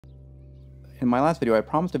In my last video, I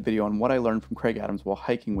promised a video on what I learned from Kraig Adams while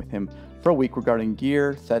hiking with him for a week regarding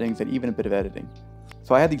gear, settings, and even a bit of editing.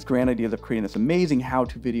 So I had these grand ideas of creating this amazing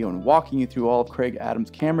how-to video and walking you through all of Kraig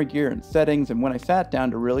Adams' camera gear and settings, and when I sat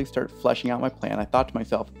down to really start fleshing out my plan, I thought to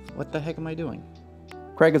myself, what the heck am I doing?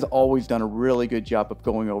 Kraig has always done a really good job of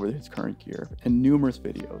going over his current gear in numerous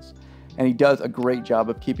videos, and he does a great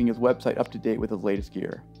job of keeping his website up to date with his latest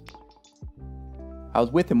gear. I was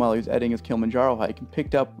with him while he was editing his Kilimanjaro hike and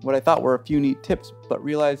picked up what I thought were a few neat tips, but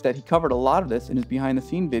realized that he covered a lot of this in his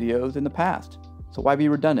behind-the-scenes videos in the past, so why be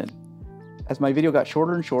redundant? As my video got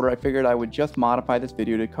shorter and shorter, I figured I would just modify this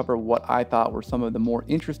video to cover what I thought were some of the more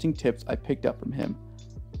interesting tips I picked up from him.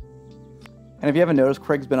 And if you haven't noticed,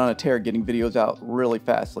 Kraig's been on a tear getting videos out really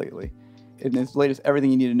fast lately. In his latest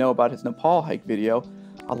Everything You Need to Know About His Nepal hike video,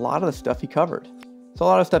 a lot of the stuff he covered. So a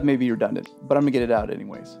lot of stuff may be redundant, but I'm gonna get it out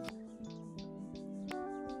anyways.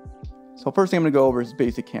 So first thing I'm going to go over is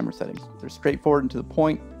basic camera settings. They're straightforward and to the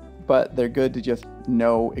point, but they're good to just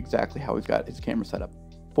know exactly how he's got his camera set up.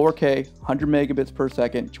 4K, 100 megabits per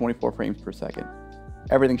second, 24 frames per second.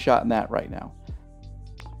 Everything's shot in that right now.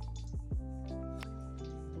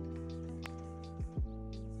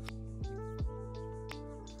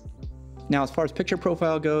 Now as far as picture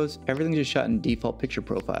profile goes, everything's just shot in default picture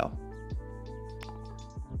profile.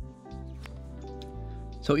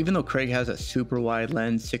 So even though Kraig has a super wide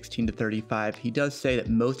lens, 16 to 35, he does say that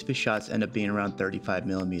most of his shots end up being around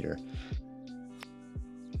 35mm.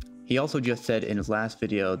 He also just said in his last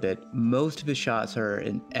video that most of his shots are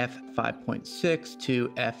in f5.6 to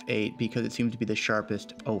f8 because it seems to be the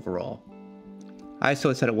sharpest overall.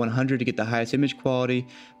 ISO is set at 100 to get the highest image quality,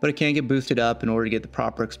 but it can get boosted up in order to get the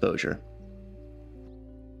proper exposure.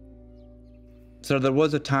 So there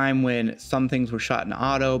was a time when some things were shot in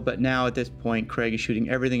auto, but now at this point, Kraig is shooting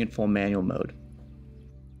everything in full manual mode.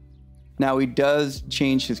 Now he does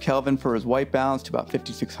change his Kelvin for his white balance to about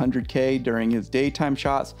 5600K during his daytime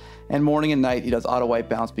shots, and morning and night he does auto white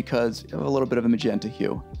balance because of a little bit of a magenta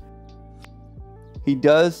hue. He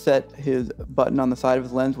does set his button on the side of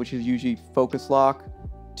his lens, which is usually focus lock,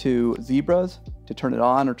 to zebras to turn it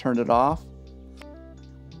on or turn it off.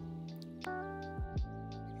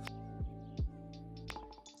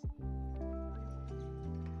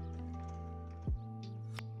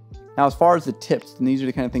 Now as far as the tips, and these are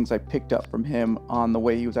the kind of things I picked up from him on the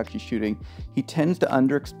way he was actually shooting, he tends to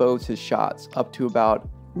underexpose his shots up to about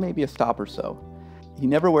maybe a stop or so. He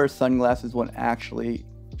never wears sunglasses when actually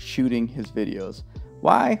shooting his videos.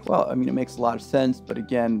 Why? Well, I mean, it makes a lot of sense, but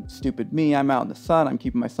again, stupid me, I'm out in the sun, I'm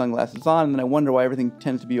keeping my sunglasses on, and then I wonder why everything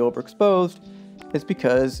tends to be overexposed. It's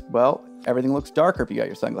because, well, everything looks darker if you got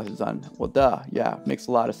your sunglasses on. Well, duh, yeah, makes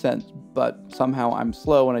a lot of sense. But somehow I'm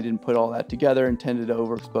slow and I didn't put all that together and tended to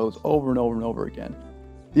overexpose over and over and over again.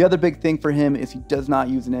 The other big thing for him is he does not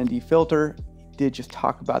use an ND filter. He did just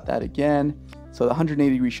talk about that again. So the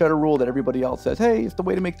 180-degree shutter rule that everybody else says, hey, it's the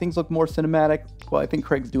way to make things look more cinematic. Well, I think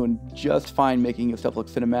Kraig's doing just fine making his stuff look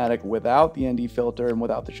cinematic without the ND filter and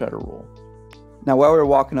without the shutter rule. Now while we were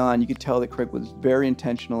walking on, you could tell that Kraig was very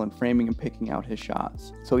intentional in framing and picking out his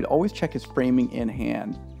shots. So he'd always check his framing in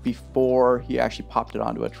hand before he actually popped it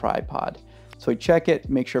onto a tripod. So he'd check it,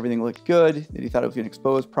 make sure everything looked good, that he thought it was going to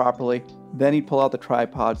expose properly. Then he'd pull out the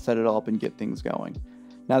tripod, set it all up, and get things going.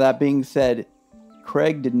 Now that being said,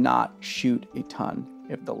 Kraig did not shoot a ton.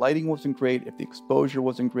 If the lighting wasn't great, if the exposure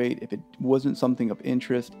wasn't great, if it wasn't something of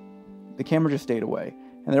interest, the camera just stayed away.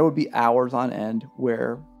 And there would be hours on end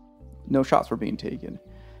where no shots were being taken.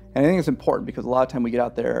 And I think it's important because a lot of time we get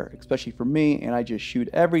out there, especially for me, and I just shoot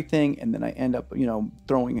everything and then I end up,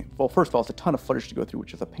 throwing, well, first of all, it's a ton of footage to go through,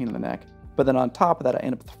 which is a pain in the neck. But then on top of that, I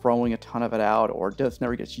end up throwing a ton of it out, or it just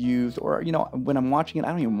never gets used, or, when I'm watching it, I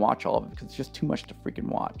don't even watch all of it because it's just too much to freaking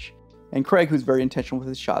watch. And Kraig, who's very intentional with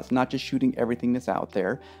his shots, not just shooting everything that's out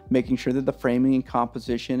there, making sure that the framing and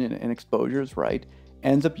composition and exposure is right,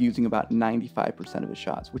 ends up using about 95% of his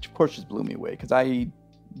shots, which of course just blew me away because I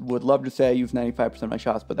would love to say I use 95% of my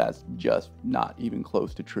shots, but that's just not even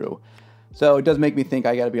close to true. So it does make me think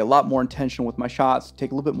I got to be a lot more intentional with my shots,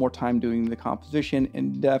 take a little bit more time doing the composition,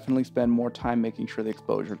 and definitely spend more time making sure the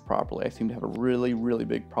exposure is properly. I seem to have a really, really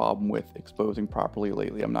big problem with exposing properly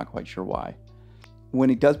lately. I'm not quite sure why. When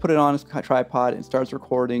he does put it on his tripod and starts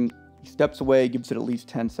recording, he steps away, gives it at least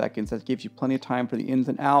 10 seconds. That gives you plenty of time for the ins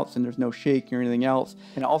and outs, and there's no shaking or anything else.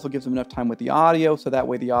 And it also gives him enough time with the audio, so that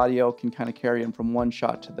way the audio can kind of carry him from one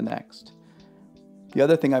shot to the next. The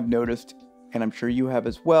other thing I've noticed, and I'm sure you have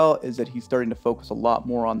as well, is that he's starting to focus a lot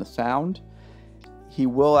more on the sound. He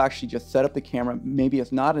will actually just set up the camera, maybe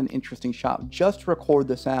it's not an interesting shot, just to record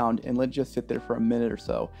the sound and let it just sit there for a minute or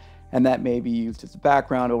so. And that may be used as a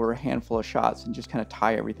background over a handful of shots and just kind of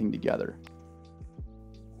tie everything together.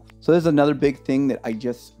 So this is another big thing that I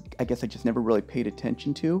guess I just never really paid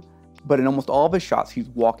attention to. But in almost all of his shots, he's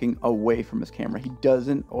walking away from his camera. He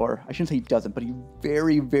doesn't, or I shouldn't say he doesn't, but he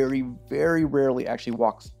very, very, very rarely actually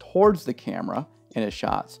walks towards the camera in his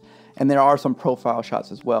shots. And there are some profile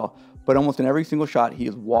shots as well. But almost in every single shot, he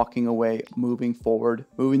is walking away, moving forward,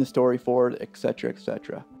 moving the story forward, etc.,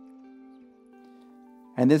 etc.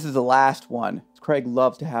 And this is the last one. Kraig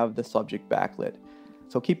loves to have the subject backlit.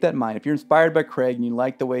 So keep that in mind. If you're inspired by Kraig and you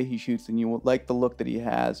like the way he shoots and you like the look that he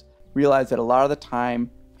has, realize that a lot of the time,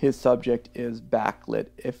 his subject is backlit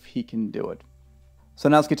if he can do it. So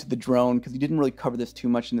now let's get to the drone, because he didn't really cover this too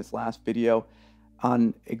much in this last video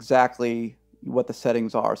on exactly what the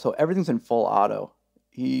settings are. So everything's in full auto.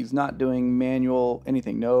 He's not doing manual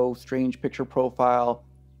anything, no strange picture profile,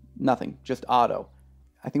 nothing, just auto.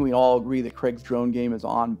 I think we all agree that Kraig's drone game is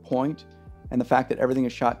on point, and the fact that everything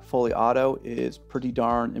is shot fully auto is pretty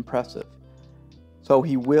darn impressive. So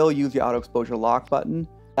he will use the auto exposure lock button.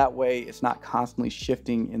 That way it's not constantly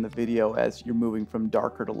shifting in the video as you're moving from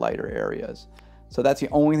darker to lighter areas. So that's the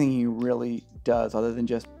only thing he really does, other than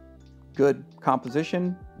just good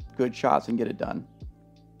composition, good shots, and get it done.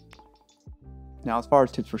 Now, as far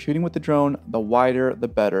as tips for shooting with the drone, the wider the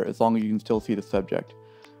better, as long as you can still see the subject.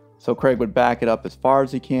 So Kraig would back it up as far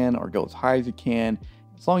as he can or go as high as he can.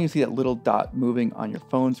 As long as you see that little dot moving on your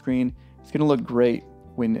phone screen, it's going to look great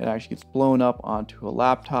when it actually gets blown up onto a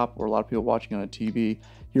laptop or a lot of people watching on a TV.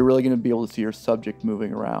 You're really going to be able to see your subject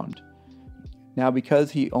moving around. Now,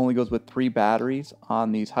 because he only goes with 3 batteries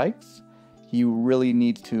on these hikes, he really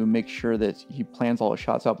needs to make sure that he plans all his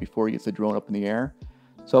shots out before he gets the drone up in the air.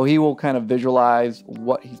 So he will kind of visualize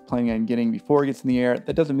what he's planning on getting before he gets in the air.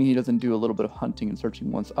 That doesn't mean he doesn't do a little bit of hunting and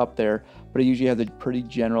searching once up there, but he usually has a pretty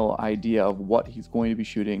general idea of what he's going to be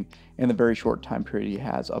shooting in the very short time period he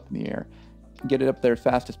has up in the air. Get it up there as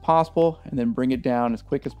fast as possible, and then bring it down as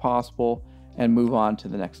quick as possible and move on to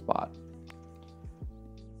the next spot.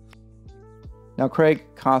 Now, Kraig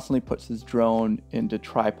constantly puts his drone into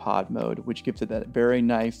tripod mode, which gives it that very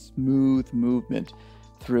nice, smooth movement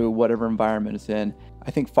through whatever environment it's in.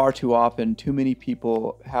 I think far too often, too many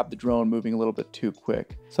people have the drone moving a little bit too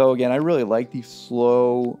quick. So again, I really like these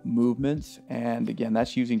slow movements. And again,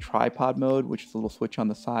 that's using tripod mode, which is a little switch on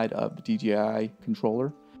the side of the DJI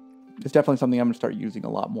controller. It's definitely something I'm gonna start using a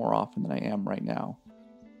lot more often than I am right now.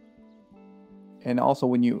 And also,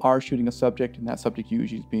 when you are shooting a subject, and that subject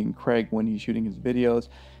usually is being Kraig when he's shooting his videos,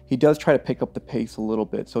 he does try to pick up the pace a little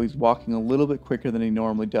bit. So he's walking a little bit quicker than he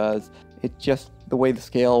normally does. It's just the way the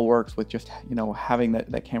scale works with just, having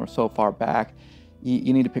that camera so far back.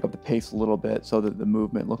 You need to pick up the pace a little bit so that the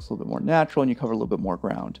movement looks a little bit more natural and you cover a little bit more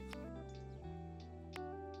ground.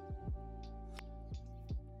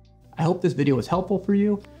 I hope this video was helpful for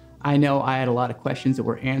you. I know I had a lot of questions that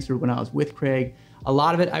were answered when I was with Kraig. A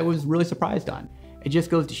lot of it I was really surprised on. It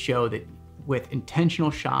just goes to show that with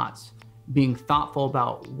intentional shots, being thoughtful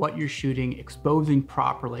about what you're shooting, exposing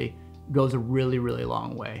properly, goes a really, really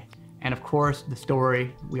long way. And of course, the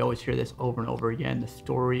story, we always hear this over and over again, the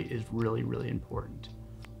story is really, really important.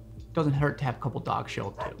 It doesn't hurt to have a couple dogs show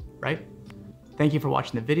up too, right? Thank you for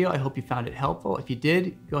watching the video. I hope you found it helpful. If you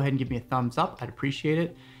did, go ahead and give me a thumbs up. I'd appreciate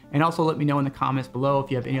it. And also let me know in the comments below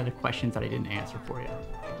if you have any other questions that I didn't answer for you.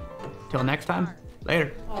 Till next time,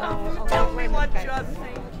 later. Tell me what you're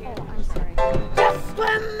thinking. I'm sorry. Just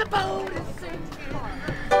when the boat is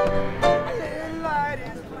sinking.